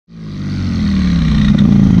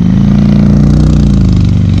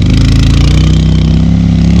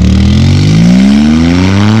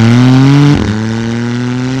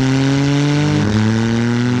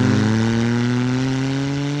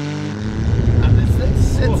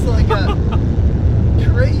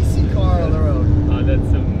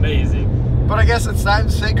guess it's time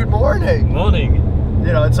to say good morning. Morning.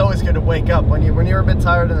 You know, it's always good to wake up. When you're a bit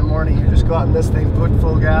tired in the morning, you just go out in this thing, put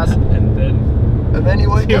full gas. And then you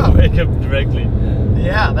wake up. You wake up directly.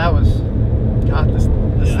 Yeah, that was... God, this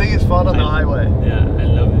thing is fun on the highway. Yeah, I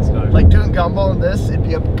love this car. Like doing gumball in this, it'd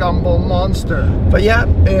be a gumball monster. But yeah,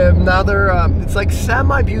 now it's like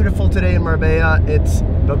semi-beautiful today in Marbella. It's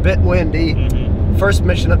a bit windy. First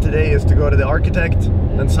mission of today is to go to the architect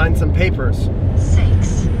and sign some papers.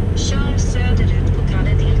 6. Kör söderut på Calle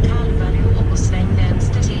del Calvario och sväng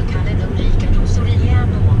vänster till Calle de Ricardo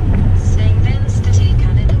Soriano. Sväng vänster till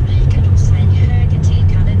Calle de Ricardo, sväng höger till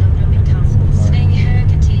Calle de Rumicao. Sväng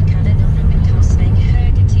höger till Calle de Rumicao, sväng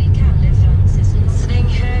höger till Calle Francis. Sväng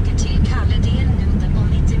höger till Calle delnunden om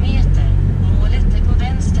 90 meter. Målet är på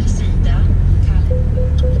vänster sida. Calle.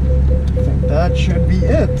 That should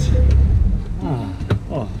be it.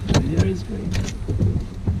 Oh, here is great.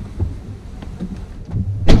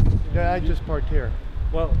 Yeah, I just parked here.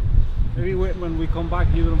 Well, maybe when we come back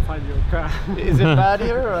you don't find your car. Is it bad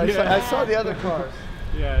here? Or Yeah. I saw the other cars.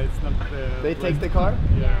 Yeah, it's not... They take the car?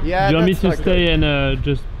 Yeah. Yeah. Do you want me that's to not stay good. and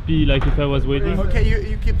just be like if I was waiting? Okay,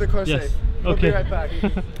 you keep the car Yes. safe. We'll Okay. be right back.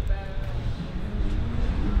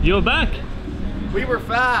 You're back? We were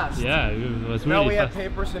fast. Yeah, it was Now really we fast. have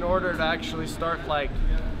papers in order to actually start like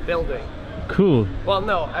building. Cool. Well,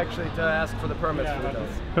 no, actually to ask for the permits for the build.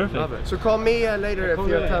 Perfect. Love it. So call me later if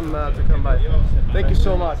you have time to come by. Thank you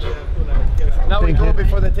so much. Now we go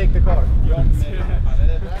before they take the car.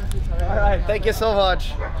 All right, thank you so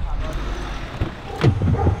much.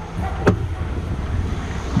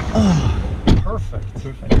 Oh, perfect.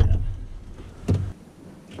 Perfect. Yeah.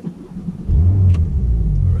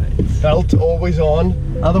 Belt always on,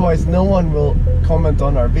 otherwise no one will comment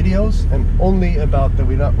on our videos, and only about that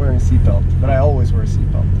we're not wearing a seatbelt. But I always wear a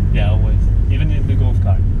seatbelt. Yeah, always. Even in the golf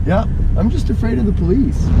cart. Yeah, I'm just afraid of the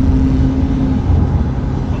police.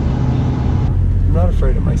 I'm not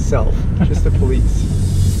afraid of myself, just the police.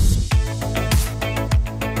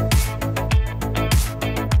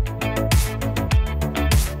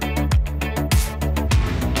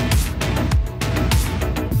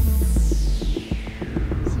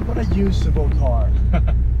 Usable car.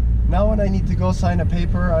 Now when I need to go sign a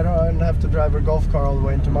paper, I don't have to drive a golf car all the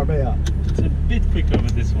way into Marbella. It's a bit quicker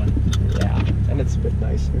with this one. Yeah, and it's a bit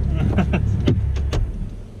nicer.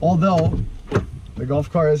 Although the golf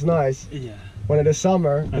car is nice, Yeah. when it is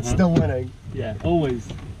summer, it's still winning. Yeah, always.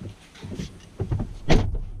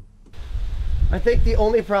 I think the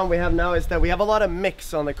only problem we have now is that we have a lot of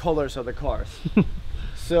mix on the colors of the cars.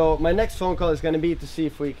 So my next phone call is going to be to see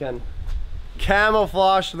if we can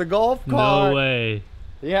camouflage the golf car. No way.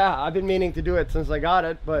 Yeah, I've been meaning to do it since I got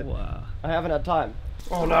it, but Wow. I haven't had time.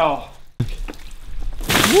 Oh no.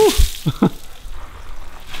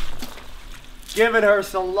 Giving her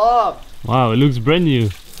some love. Wow, it looks brand new.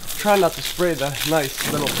 Try not to spray the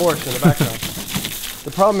nice little Porsche in the background.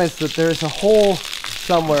 The problem is that there's a hole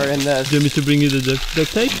somewhere in this. Do you want me to bring you the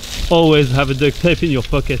duct tape? Always have a duct tape in your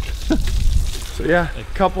pocket. So yeah, a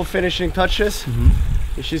couple finishing touches.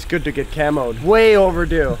 She's good to get camoed. Way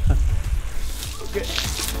overdue. Okay.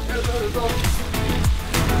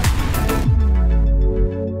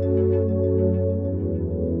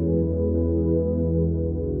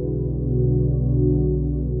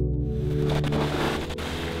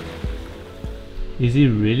 Is he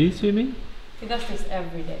really swimming? He does this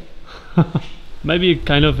every day. Maybe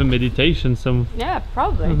kind of a meditation. Yeah,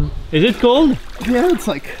 probably. Is it cold? Yeah, it's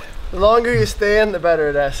like the longer you stay in, the better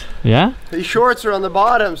it is. Yeah. These shorts are on the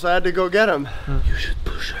bottom, so I had to go get them. You should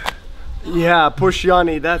push her. Yeah, push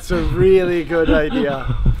Yanni. That's a really good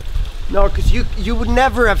idea. No, because you would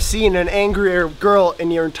never have seen an angrier girl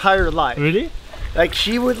in your entire life. Really? Like,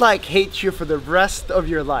 she would like hate you for the rest of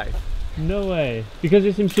your life. No way. Because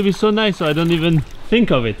it seems to be so nice, so I don't even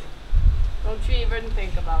think of it. Don't you even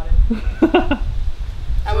think about it.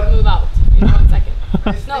 I would move out in 1 second.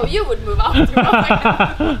 No, you would move out in 1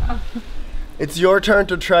 second. It's your turn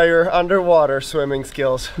to try your underwater swimming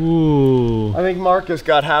skills. Ooh. I think Marcus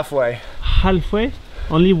got halfway. Halfway?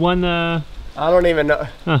 Only one I don't even know.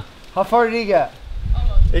 Huh. How far did he get?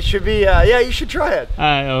 Almost. It should be, yeah, you should try it.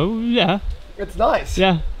 oh yeah. It's nice.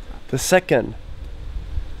 Yeah. The second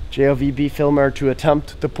JLVB filmer to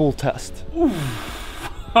attempt the pool test.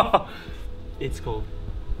 It's cold.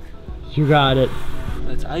 You got it.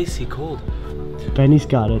 That's icy cold. Benny's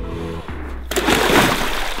got it.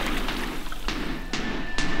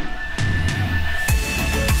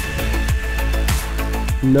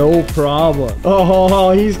 No problem.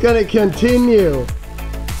 Oh, he's gonna continue.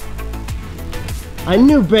 I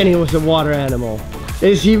knew Benny was a water animal.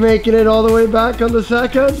 Is he making it all the way back on the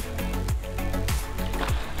second?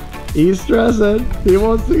 He's stressing. He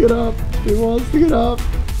wants to get up. He wants to get up.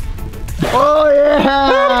 Oh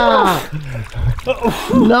yeah!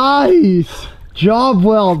 Nice! Job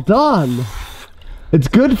well done. It's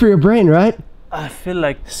good for your brain, right? I feel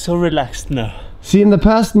like so relaxed now. See, in the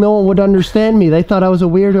past, no one would understand me. They thought I was a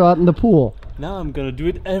weirdo out in the pool. Now I'm gonna do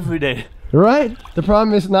it every day. Right? The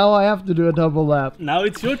problem is now I have to do a double lap. Now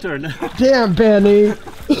it's your turn. Damn, Benny.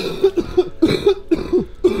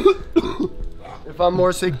 If I'm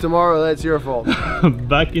more sick tomorrow, that's your fault.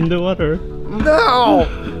 Back in the water. No!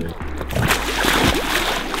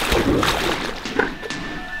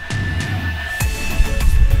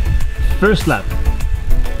 First lap.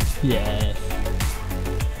 Yes.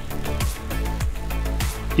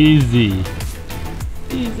 Easy.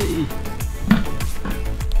 Easy.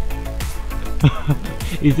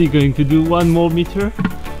 Is he going to do one more meter?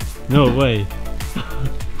 No way.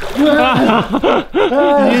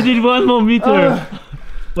 You did one more meter.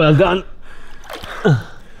 Well done.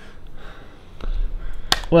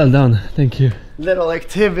 Well done, thank you. Little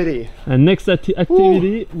activity. And next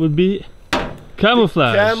activity would be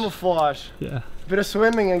camouflage. Camouflage. Yeah. Bit of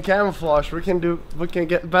swimming and camouflage. We can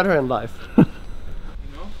get better in life.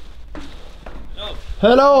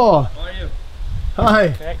 Hello. How are you? Hi.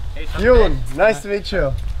 Hey, Yoon, nice to meet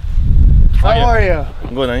you. How are you?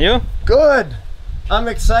 Good, and you? Good. I'm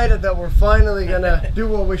excited that we're finally gonna do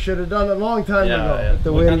what we should have done a long time ago.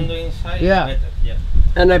 The We wind. can do inside Yeah. better. Yeah.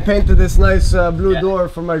 And I painted this nice blue door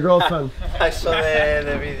for my girlfriend I saw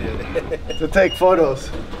the video. to take photos.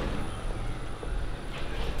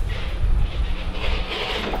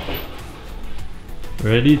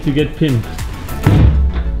 Ready to get pinned.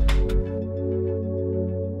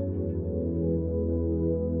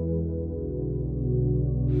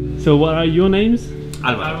 So what are your names?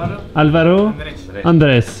 Alvaro. Alvaro? Andres.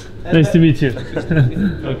 Andres. Nice to meet you.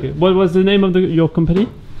 Okay. What was the name of your company?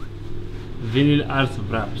 Vinyl Art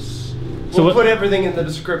Wraps. So We'll put everything in the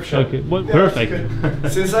description. Okay, well, Yeah, perfect. that's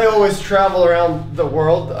good. Since I always travel around the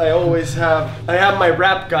world, I have my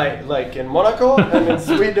rap guy like in Monaco and in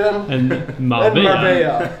Sweden And and Marbella.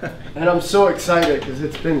 Marbella. And I'm so excited because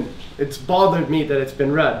it's bothered me that it's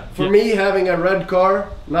been red. For me, having a red car,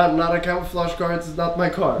 not a camouflage car, it's not my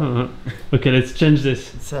car. Okay, let's change this.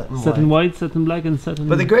 Satin Satin white, satin black, and satin.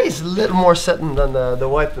 But the gray is a little more satin than the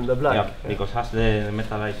white and the black. Yeah, because it has the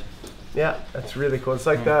metallized. Yeah, that's really cool. It's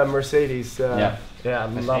like the Mercedes. Yeah. Yeah,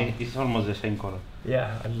 It's almost the same color.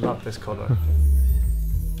 yeah, I love this color.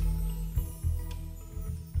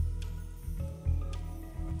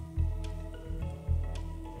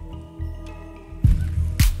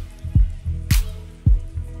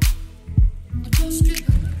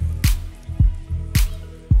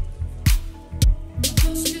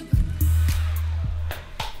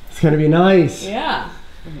 It's gonna be nice. Yeah.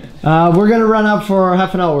 We're gonna run out for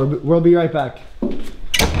half an hour. We'll be right back.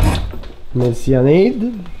 Miss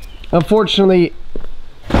Yanid. Unfortunately,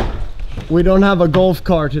 we don't have a golf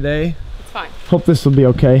car today. It's fine. Hope this will be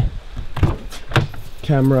okay.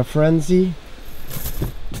 Camera frenzy.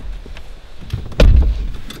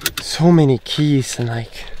 So many keys and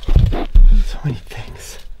like so many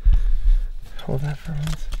things. Hold that for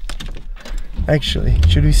once. Actually,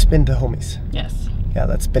 should we spin to homies? Yes. Yeah,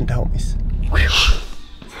 let's spin to homies.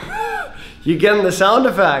 You getting the sound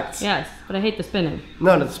effects? Yes, but I hate the spinning.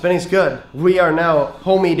 No, the spinning's good. We are now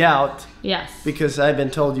homied out Yes. because I've been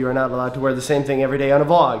told you are not allowed to wear the same thing every day on a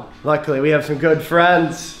vlog. Luckily, we have some good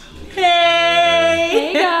friends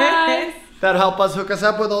Hey guys. that help us hook us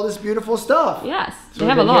up with all this beautiful stuff. Yes, So they we've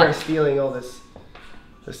have a been here lot. stealing all this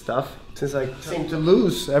stuff since I seem to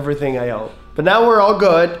lose everything I own. But now we're all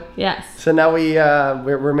good. Yes. So now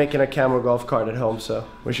we're making a camo golf cart at home, so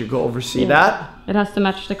we should go oversee that. It has to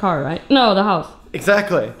match the car, right? No, the house.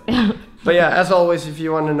 Exactly. But yeah, as always, if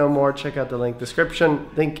you want to know more, check out the link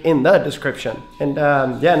in the description. And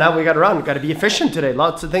yeah, now we got to run. We got to be efficient today.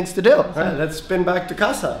 Lots of things to do. All right, let's spin back to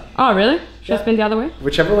casa. Oh, really? Should Yeah. I spin the other way?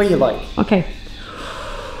 Whichever way you like. Okay.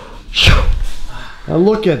 And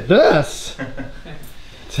look at this.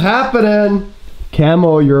 It's happening.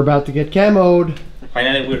 Camo, you're about to get camoed.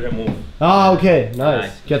 Finally, we remove. Ah, okay, nice.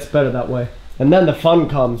 Nice. Gets better that way. And then the fun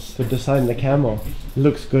comes to design the camo.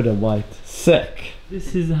 Looks good in white. Sick.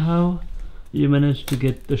 This is how you manage to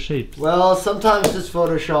get the shapes. Well, sometimes it's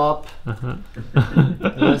Photoshop. Uh-huh.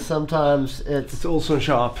 And sometimes it's Olsson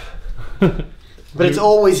shop. But it's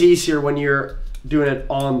always easier when you're doing it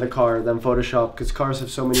on the car than Photoshop because cars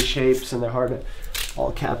have so many shapes and they're hard to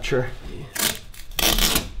all capture.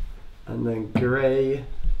 And then gray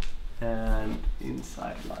and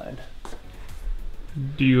inside line.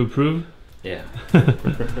 Do you approve?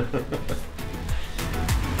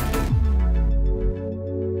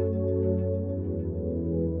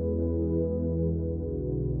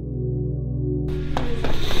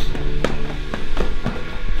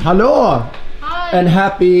 Hello! Hi. And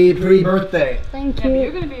happy pre-birthday. Thank you. Yeah, but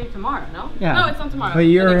you're gonna be here tomorrow, no? Yeah. No, it's not tomorrow. But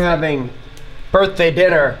you're having birthday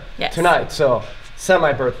dinner tonight, so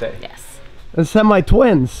semi-birthday. Yes. And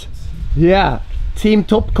semi-twins. Yeah. Team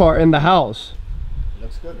Top Car in the house.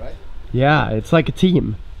 Looks good, right? Yeah, it's like a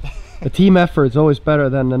team. A team effort is always better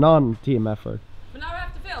than a non-team effort. But now we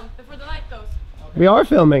have to film before the light goes. Okay. We are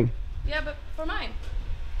filming. Yeah, but for mine.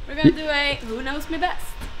 We're gonna do a Who Knows Me Best.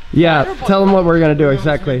 Yeah, tell them what we're gonna do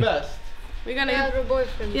exactly. We're gonna dad or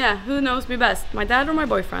boyfriend. Yeah, who knows me best? My dad or my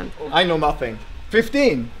boyfriend? I know nothing.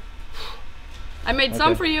 15. I made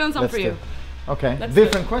some for you and some for you. Okay. Let's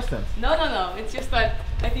different questions. No. It's just that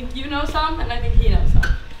I think you know some and I think he knows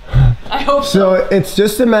some. I hope so. It's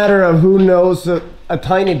just a matter of who knows a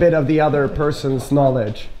tiny bit of the other person's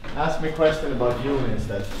knowledge. Ask me a question about you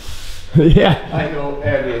instead. Yeah. I know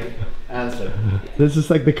every answer. This is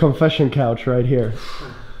like the confession couch right here.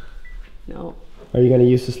 No. Are you gonna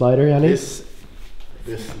use the slider, Yanni? This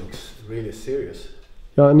looks really serious.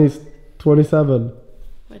 Yanni's 27.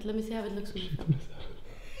 Wait, let me see how it looks.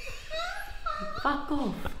 Fuck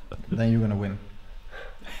off. Then you're gonna win.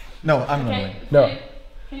 No, I'm gonna win. No.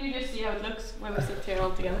 Can you just see how it looks when we sit here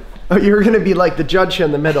all together? Oh, you're gonna be like the judge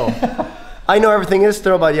in the middle. I know everything is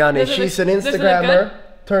there about Yanni. She's an Instagrammer,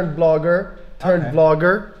 turned blogger, turned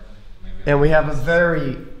vlogger. And we have a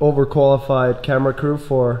very overqualified camera crew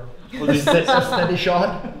for a steady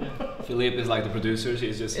shot. Philippe is like the producer,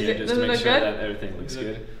 he's just here just to make sure that everything looks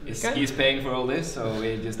good. He's paying for all this, so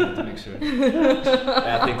we just need to make sure.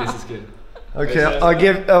 I think this is good. Okay,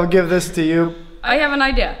 I'll give this to you. I have an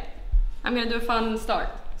idea. I'm gonna do a fun start.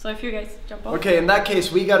 So if you guys jump off. Okay, in that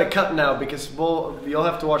case we gotta cut now because you'll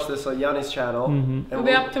have to watch this on Yanni's channel. And we'll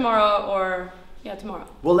be up tomorrow or tomorrow.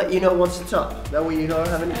 We'll let you know once it's up. That way you don't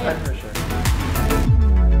have any time pressure.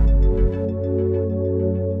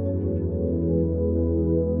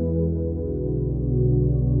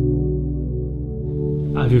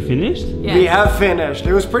 Have you finished? Yes. We have finished.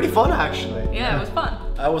 It was pretty fun actually. Yeah, it was fun.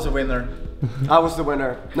 I was a winner. I was the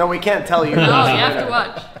winner. No, we can't tell you. No, you have to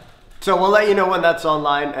watch. So we'll let you know when that's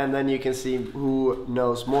online and then you can see who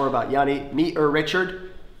knows more about Yanni, me or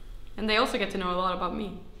Richard. And they also get to know a lot about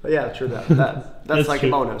me. But yeah, true that's like true.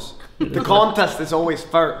 a bonus. The contest is always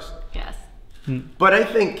first. Yes. But I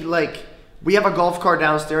think like we have a golf cart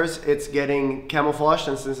downstairs. It's getting camouflaged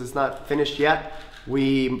and since it's not finished yet,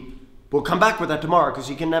 we'll come back with that tomorrow because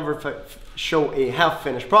you can never show a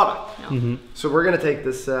half-finished product. No. So we're gonna take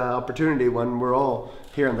this opportunity when we're all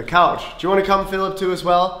here on the couch. Do you want to come, Philip, too, as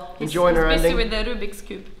well? And join our busy ending? with the Rubik's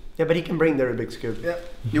Cube. Yeah, but he can bring the Rubik's Cube. Yeah.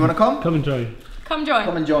 You wanna come? Come and join. Come join.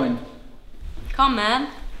 Come and join. Come, man.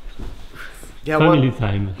 Yeah, Family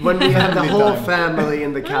time. When we have the whole family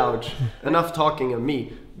in the couch, enough talking of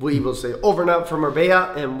me, we will say over and out from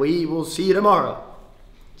Marbella, and we will see you tomorrow.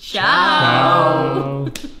 Ciao.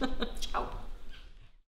 Ciao.